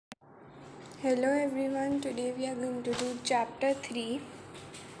Hello everyone, today we are going to do chapter 3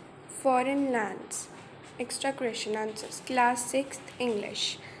 Foreign Lands. Extra question answers. Class 6th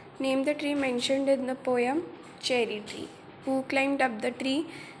English. Name the tree mentioned in the poem Cherry Tree. Who climbed up the tree?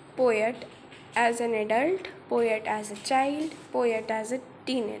 Poet as an adult, poet as a child, poet as a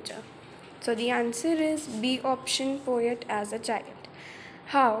teenager. So the answer is B option, poet as a child.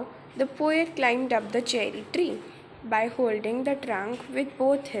 How? The poet climbed up the cherry tree by holding the trunk with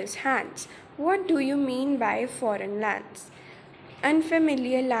both his hands. What do you mean by foreign lands?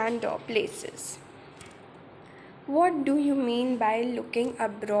 Unfamiliar land or places. What do you mean by looking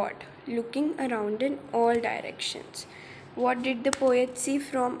abroad? Looking around in all directions. What did the poet see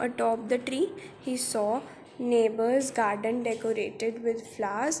from atop the tree? He saw neighbor's garden decorated with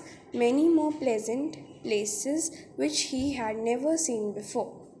flowers, many more pleasant places which he had never seen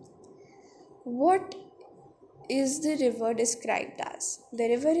before. What is the river described as? The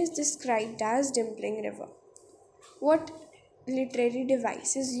river is described as Dimpling River. What literary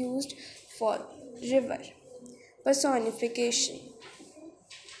device is used for river? Personification.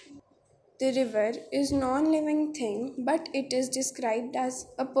 The river is non-living thing, but it is described as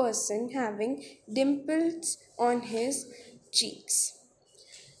a person having dimples on his cheeks.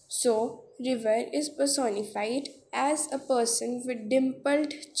 So, river is personified as a person with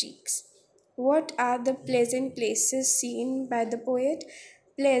dimpled cheeks. What are the pleasant places seen by the poet?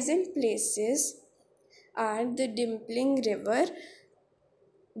 Pleasant places are the dimpling river,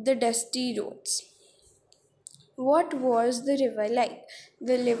 the dusty roads. What was the river like?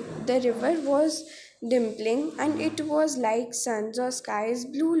 The river was dimpling and it was like sun's or sky's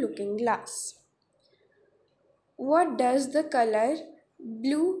blue looking glass. What does the color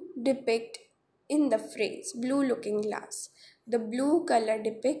blue depict in the phrase blue looking glass? The blue color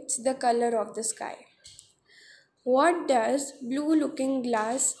depicts the color of the sky. What does blue looking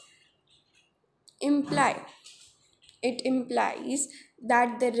glass imply? It implies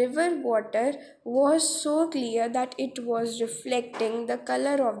that the river water was so clear that it was reflecting the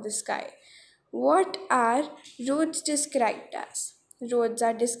color of the sky. What are roads described as? Roads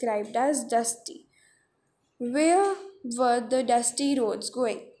are described as dusty. Where were the dusty roads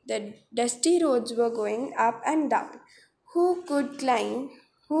going? The dusty roads were going up and down. Who could climb?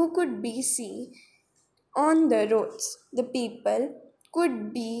 Who could be seen on the roads? The people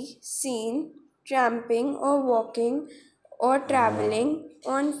could be seen tramping or walking or traveling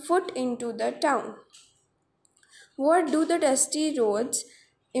on foot into the town. What do the dusty roads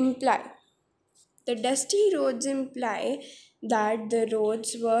imply? The dusty roads imply that the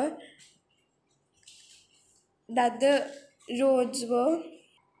roads were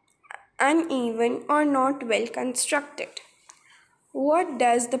uneven or not well constructed. What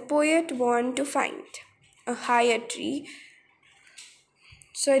does the poet want to find? A higher tree.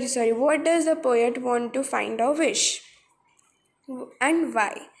 What does the poet want to find or wish? And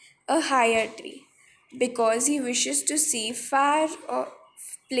why? A higher tree. Because he wishes to see far off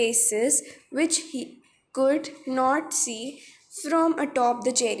places which he could not see from atop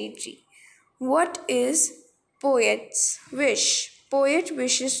the cherry tree. What is poet's wish? Poet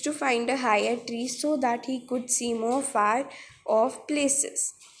wishes to find a higher tree so that he could see more far off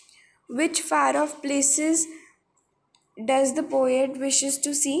places. Which far off places does the poet wishes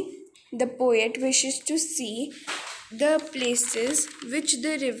to see? The poet wishes to see the places which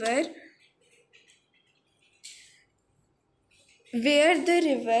the river, where the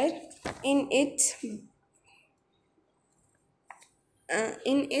river in its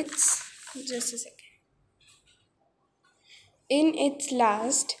just a second, in its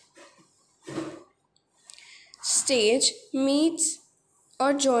last stage meets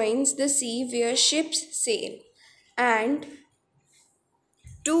or joins the sea where ships sail, and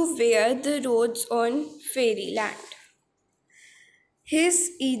to where the roads on fairyland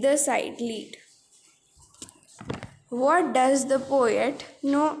his either side lead. What does the poet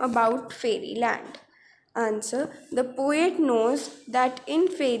know about fairyland? Answer. The poet knows that in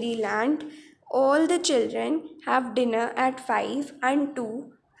fairyland all the children have dinner at 5 and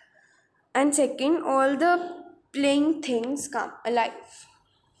 2, and second, all the playing things come alive.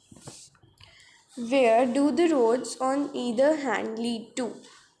 Where do the roads on either hand lead to?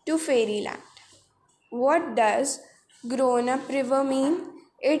 To fairyland. What does grown up river mean?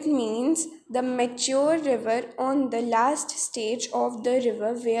 It means the mature river on the last stage of the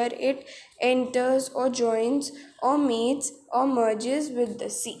river where it enters or joins or meets or merges with the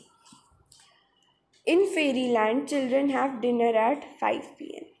sea. In fairyland, children have dinner at 5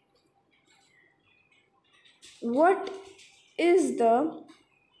 p.m. What is the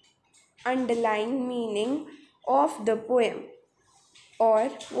underlying meaning of the poem? or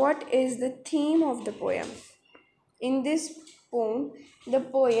what is the theme of the poem? In this poem, the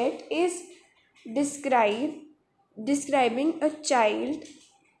poet is describing a child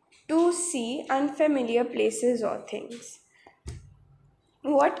to see unfamiliar places or things.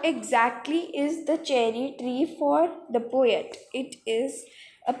 What exactly is the cherry tree for the poet? It is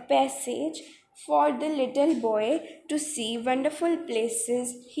a passage for the little boy to see wonderful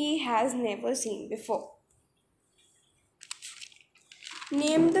places he has never seen before.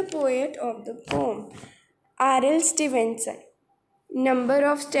 Name the poet of the poem. R.L. Stevenson. Number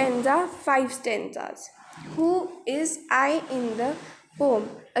of stanza 5 stanzas. Who is I in the poem?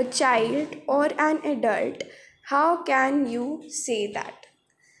 A child or an adult? How can you say that?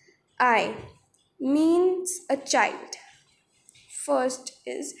 I means a child. First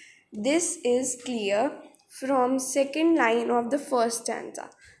is this is clear from second line of the first stanza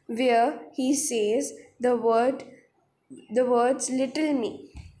where he says the words little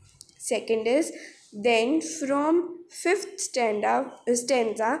me. Second is then from fifth stanza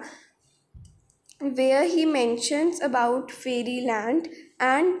where he mentions about fairyland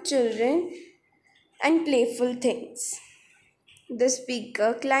and children and playful things. The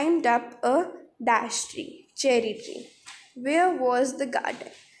speaker climbed up a cherry tree. Where was the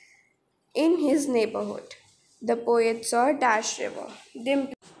garden? In his neighborhood. The poet saw dash river.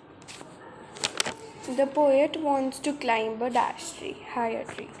 The poet wants to climb a higher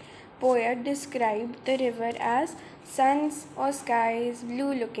tree. Poet described the river as suns or skies,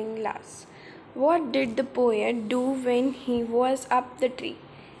 blue looking glass. What did the poet do when he was up the tree?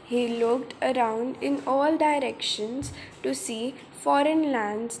 He looked around in all directions to see foreign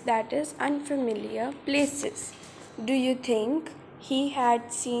lands, that is, unfamiliar places. Do you think he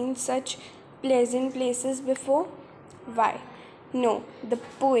had seen such pleasant places before? Why? No, the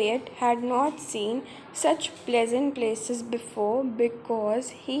poet had not seen such pleasant places before because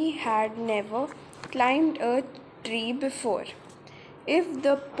he had never climbed a tree before. If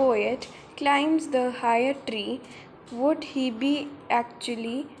the poet climbs the higher tree, would he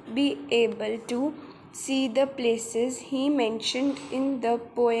actually be able to see the places he mentioned in the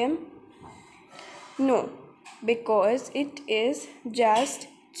poem? No, because it is just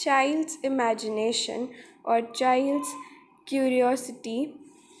child's imagination or child's curiosity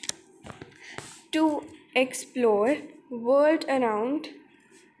to explore world around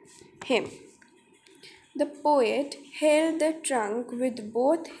him. The poet held the trunk with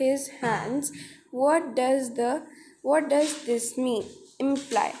both his hands. What does this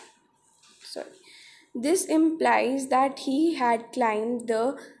imply? This implies that he had climbed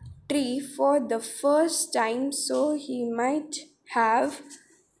the tree for the first time, so he might have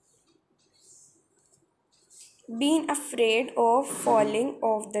been afraid of falling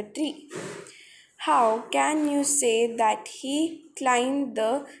off the tree. How can you say that he climbed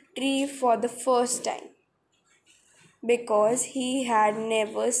the tree for the first time? Because he had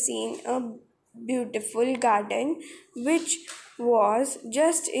never seen a beautiful garden which was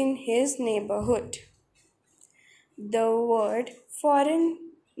just in his neighborhood. The word foreign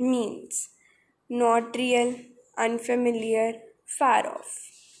means not real, unfamiliar, far off.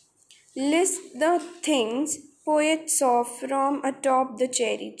 List the things poet saw from atop the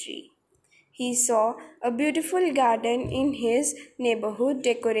cherry tree. He saw a beautiful garden in his neighborhood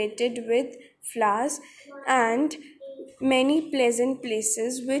decorated with flowers and many pleasant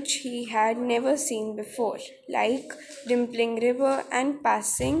places which he had never seen before, like dimpling river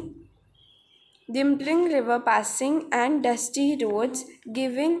passing and dusty roads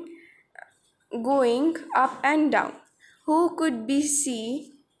going up and down. Who could be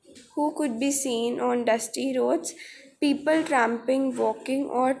seen on dusty roads? People tramping, walking,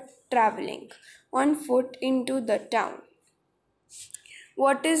 or traveling on foot into the town.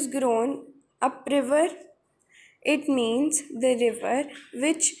 What is grown upriver? It means the river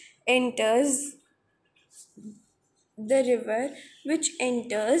which enters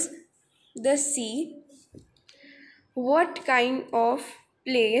the sea. What kind of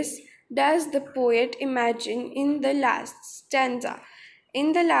place does the poet imagine in the last stanza?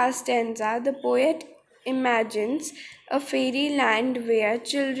 In the last stanza, the poet imagines a fairyland where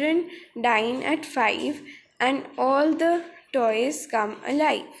children dine at 5 and all the toys come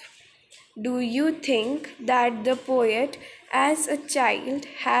alive. Do you think that the poet, as a child,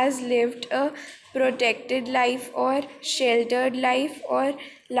 has lived a protected life or sheltered life or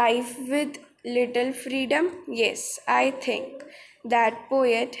life with little freedom? Yes, I think that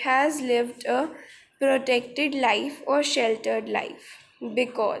poet has lived a protected life or sheltered life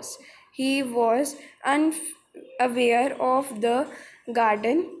because he was unaware of the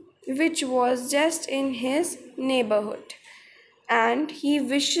garden which was just in his neighborhood and he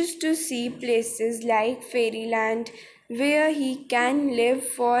wishes to see places like fairyland where he can live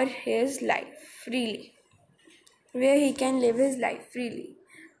for his life freely. Where he can live his life freely.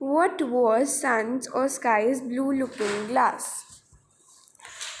 What was sun's or sky's blue looking glass?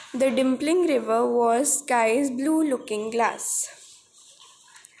 The dimpling river was sky's blue looking glass.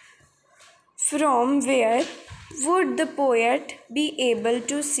 From where would the poet be able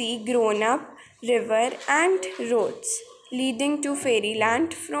to see grown up river and roads leading to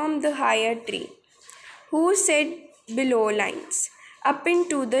fairyland from the higher tree? Who said below lines? Up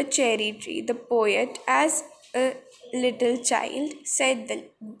into the cherry tree, the poet, as a little child, said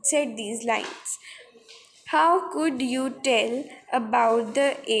these lines. How could you tell about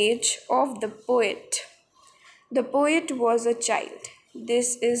the age of the poet? The poet was a child.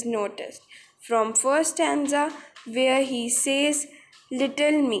 This is noticed from first stanza where he says,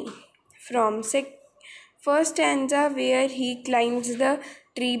 Little me, from first stanza where he climbs the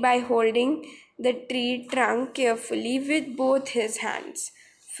tree by holding the tree trunk carefully with both his hands.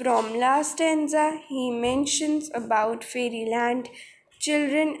 From last stanza he mentions about fairyland,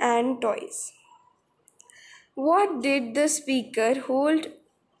 children and toys. What did the speaker hold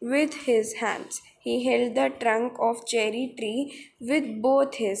with his hands? He held the trunk of cherry tree with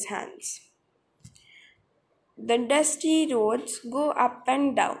both his hands. The dusty roads go up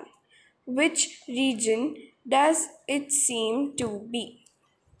and down. Which region does it seem to be?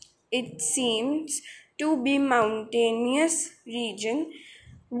 It seems to be mountainous region.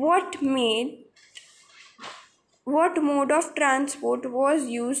 What made What mode of transport was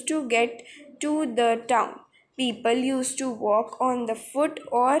used to get to the town? People used to walk on the foot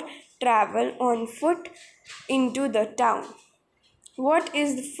or travel on foot into the town. What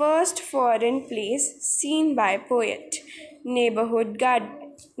is the first foreign place seen by poet? Neighbor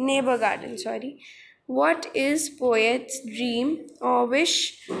garden, sorry. What is poet's dream or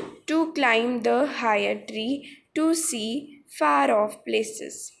wish? To climb the higher tree to see far off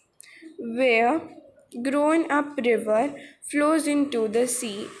places where grown up river flows into the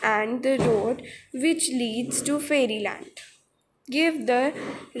sea and the road which leads to fairyland. Give the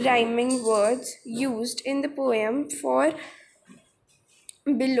rhyming words used in the poem for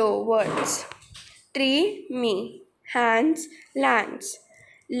below words. Tree, me. Hands, lands.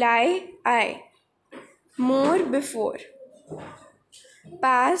 Lie, I. More, before.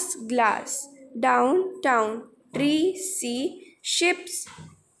 Pass, glass. Down, town. Tree, sea.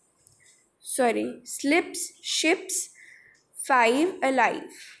 Slips, ships. 5, alive.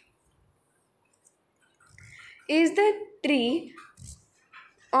 Is the tree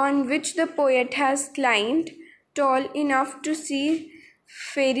on which the poet has climbed tall enough to see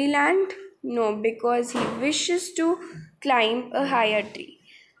fairyland? No, because he wishes to climb a higher tree.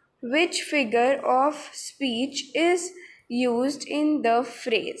 Which figure of speech is used in the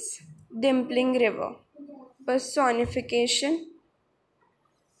phrase dimpling river? Personification.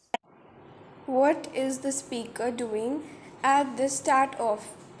 What is the speaker doing at the start of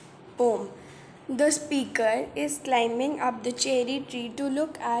poem? The speaker is climbing up the cherry tree to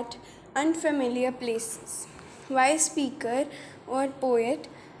look at unfamiliar places. Why speaker or poet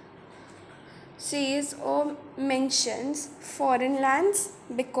says or mentions foreign lands?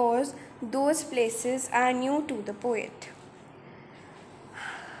 Because those places are new to the poet.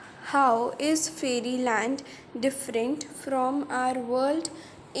 How is fairyland different from our world?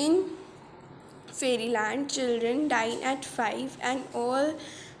 In fairyland, children dine at 5 and all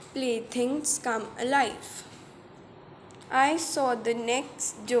playthings come alive. I saw the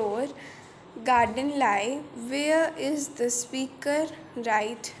next door garden lie. Where is the speaker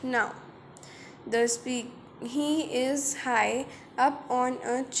right now? He is high up on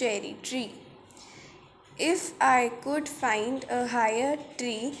a cherry tree. If I could find a higher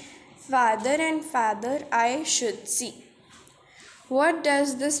tree, farther and farther I should see. What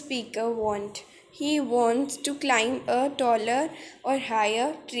does the speaker want? He wants to climb a taller or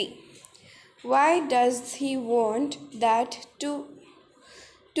higher tree. Why does he want that?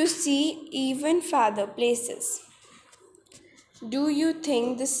 To see even farther places. Do you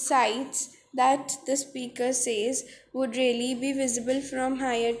think the sights that the speaker says would really be visible from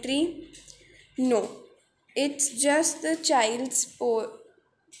higher tree? No. It's just the child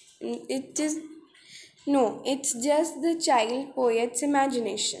poet's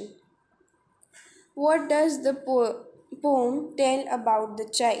imagination. What does the poem tell about the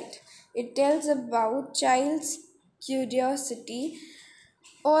child? It tells about child's curiosity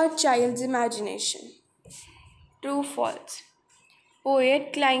or child's imagination. True, false.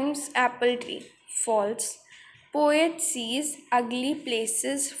 Poet climbs apple tree. False. Poet sees ugly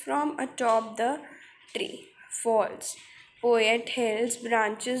places from atop the tree. False. poet held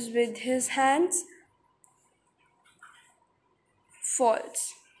branches with his hands?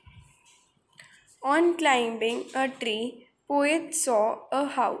 False. On climbing a tree, poet saw a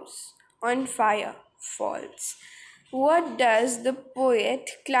house on fire. False. What does the poet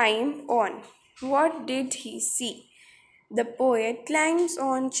climb on? What did he see? The poet climbs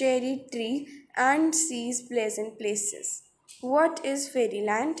on cherry tree and sees pleasant places. What is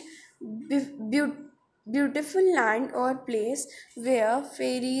fairyland? Beautiful land or place where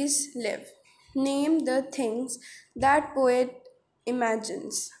fairies live. Name the things that poet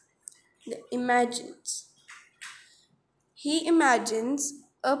imagines. Imagines. He imagines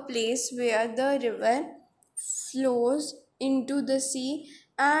a place where the river flows into the sea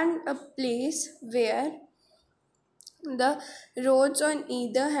and a place where the roads on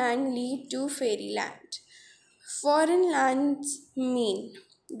either hand lead to fairyland. Foreign lands mean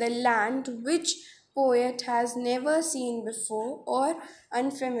the land which poet has never seen before or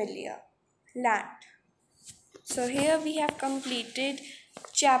unfamiliar land. So here we have completed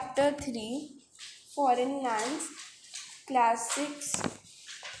chapter 3, Foreign Lands, class 6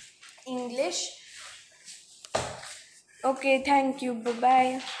 English. Okay, thank you. Bye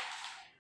bye.